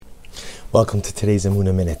Welcome to today's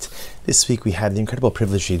Emunah Minute. This week we have the incredible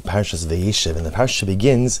privilege to read Parshas Vayeshev, and the parsha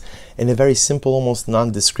begins in a very simple, almost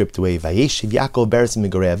nondescript way. Vayeshev Yaakov be'eretz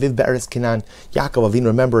migorei aviv be'eretz Canaan. Yaakov Avinu,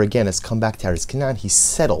 remember again, has come back to Eretz Canaan. He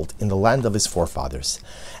settled in the land of his forefathers.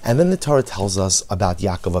 And then the Torah tells us about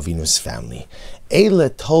Yaakov Avinu's family.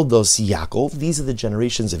 Eile toldos Yaakov, these are the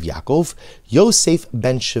generations of Yaakov. Yosef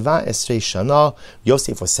ben Shiva Esrei Shana.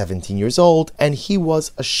 Yosef was 17 years old, and he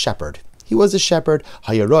was a shepherd. He was a shepherd.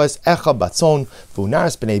 Hayaros echa batzon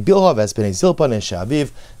v'unaras b'nei bilha v'es b'nei zilpa neshe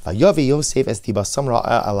aviv v'yavi Yosef es tiba samra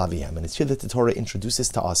alavihem. And it's here that the Torah introduces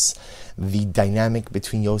to us the dynamic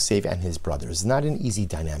between Yosef and his brothers. Not an easy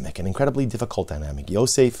dynamic, an incredibly difficult dynamic.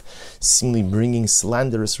 Yosef seemingly bringing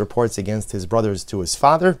slanderous reports against his brothers to his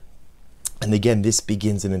father. And again, this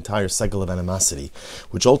begins an entire cycle of animosity,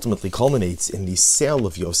 which ultimately culminates in the sale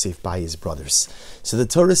of Yosef by his brothers. So the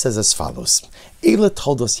Torah says as follows: Eila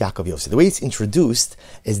toldos Yaakov Yosef. The way it's introduced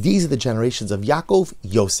is these are the generations of Yaakov,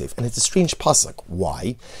 Yosef. And it's a strange pasuk.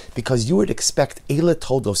 Why? Because you would expect Eila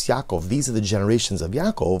toldos Yaakov, these are the generations of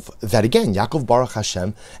Yaakov, that again, Yaakov Baruch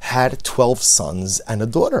Hashem had 12 sons and a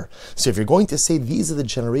daughter. So if you're going to say these are the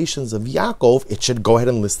generations of Yaakov, it should go ahead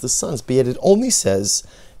and list the sons. But yet it only says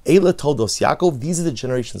Eila toldos Yaakov, these are the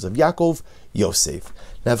generations of Yaakov, Yosef.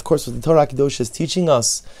 Now, of course, what the Torah HaKadosh is teaching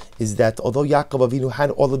us is that although Yaakov Avinu had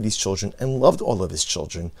all of these children and loved all of his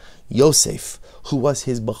children, Yosef, who was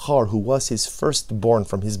his Bachar, who was his firstborn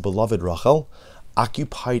from his beloved Rachel,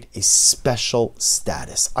 occupied a special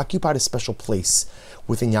status, occupied a special place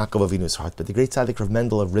within Yaakov Avinu's heart. But the great tzaddik Rav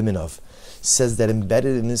Mendel of Riminov says that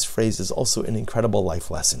embedded in his phrase is also an incredible life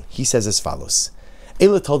lesson. He says as follows: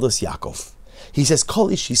 Eila toldos Yaakov. He says, Kol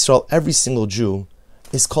Ish Yisrael, every single Jew,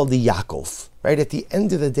 is called the Yaakov. Right? At the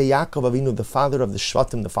end of the day, Yaakov Avinu, the father of the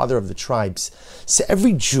Shvatim, the father of the tribes. So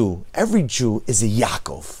every Jew is a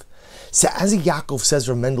Yaakov. So as a Yaakov, says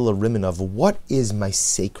Rav Mendel of Riminov, what is my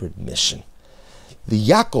sacred mission? The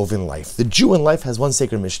Yaakov in life, the Jew in life, has one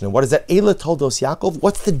sacred mission. And what is that? Eila toldos Yaakov.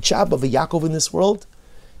 What's the job of a Yaakov in this world?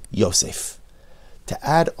 Yosef. To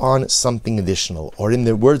add on something additional, or in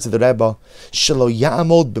the words of the Rebbe, Shelo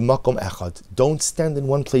ya'amod b'makom echad. Don't stand in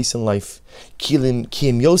one place in life. Ki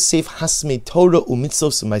im Yosef hasmei Torah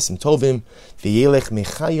u'mitzvos u'maisim tovim v'yelech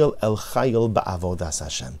mechayil el chayil ba'avodas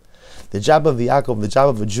Hashem. The job of the Yaakov, the job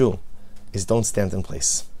of a Jew, is don't stand in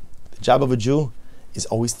place. The job of a Jew is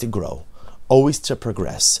always to grow, always to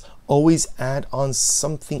progress, always add on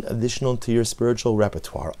something additional to your spiritual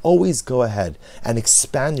repertoire. Always go ahead and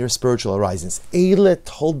expand your spiritual horizons. Eile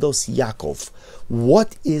toldos Yaakov.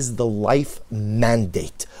 What is the life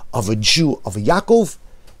mandate of a Jew, of a Yaakov?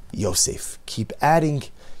 Yosef. Keep adding,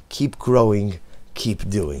 keep growing, keep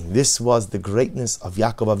doing. This was the greatness of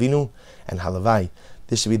Yaakov Avinu, and halavai,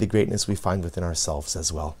 this should be the greatness we find within ourselves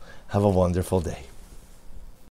as well. Have a wonderful day.